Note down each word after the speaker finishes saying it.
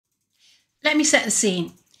let me set the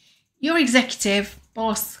scene. Your executive,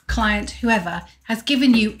 boss, client, whoever has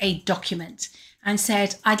given you a document and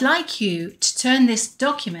said, I'd like you to turn this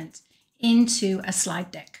document into a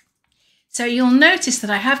slide deck. So you'll notice that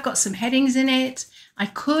I have got some headings in it. I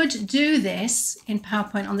could do this in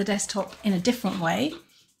PowerPoint on the desktop in a different way,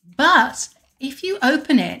 but if you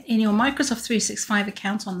open it in your Microsoft 365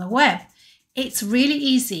 account on the web, it's really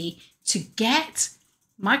easy to get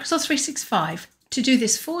Microsoft 365 to do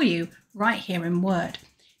this for you right here in Word.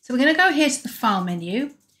 So we're going to go here to the File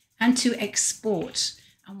menu and to Export.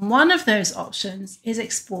 And one of those options is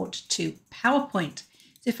Export to PowerPoint.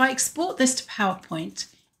 So if I export this to PowerPoint,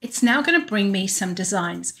 it's now going to bring me some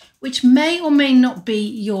designs, which may or may not be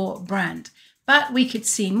your brand. But we could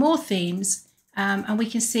see more themes, and we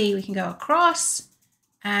can go across,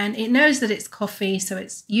 and it knows that it's coffee, so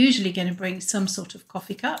it's usually going to bring some sort of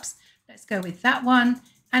coffee cups. Let's go with that one,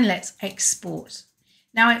 and let's export.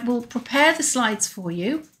 Now it will prepare the slides for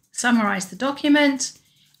you, summarize the document,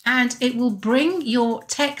 and it will bring your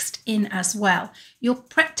text in as well. Your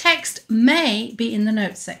text may be in the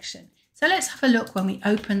notes section. So let's have a look when we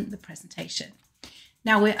open the presentation.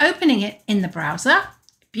 Now we're opening it in the browser,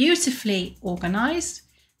 beautifully organized,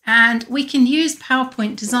 and we can use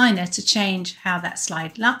PowerPoint Designer to change how that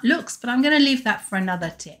slide looks, but I'm going to leave that for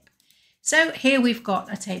another tip. So here we've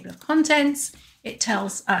got a table of contents. It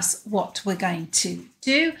tells us what we're going to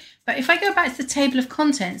do. But if I go back to the table of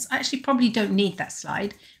contents, I actually probably don't need that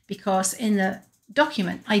slide because in the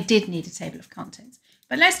document, I did need a table of contents.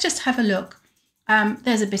 But let's just have a look.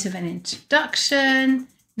 There's a bit of an introduction,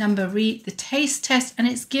 the taste test, and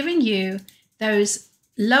it's giving you those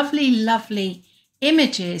lovely, lovely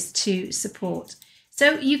images to support.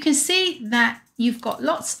 So you can see that you've got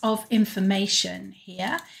lots of information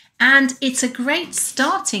here, and it's a great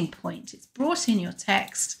starting point. It's brought in your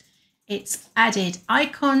text. It's added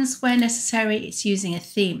icons where necessary. It's using a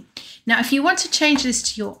theme. Now, if you want to change this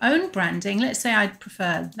to your own branding, let's say I'd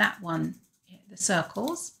prefer that one, the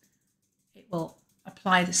circles. It will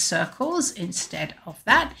apply the circles instead of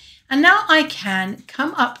that. And now I can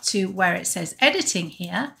come up to where it says editing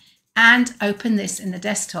here and open this in the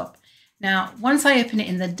desktop. Now, once I open it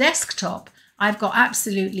in the desktop, I've got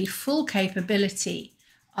absolutely full capability.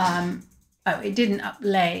 Oh, it didn't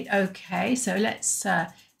upload. Okay, so let's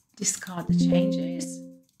discard the changes.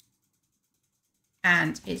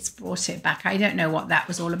 And it's brought it back. I don't know what that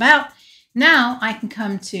was all about. Now I can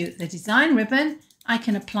come to the design ribbon. I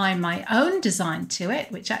can apply my own design to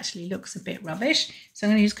it, which actually looks a bit rubbish. So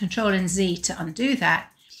I'm going to use Control and Z to undo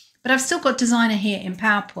that. But I've still got Designer here in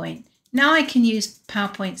PowerPoint. Now I can use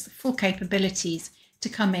PowerPoint's full capabilities to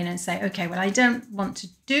come in and say, okay, well, I don't want to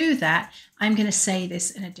do that. I'm going to say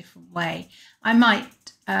this in a different way. I might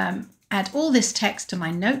add all this text to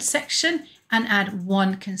my notes section and add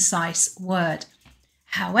one concise word.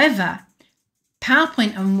 However,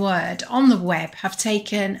 PowerPoint and Word on the web have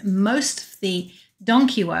taken most of the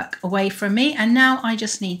donkey work away from me, and now I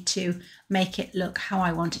just need to make it look how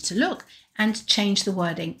I want it to look and change the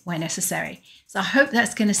wording where necessary. So I hope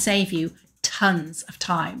that's going to save you tons of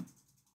time.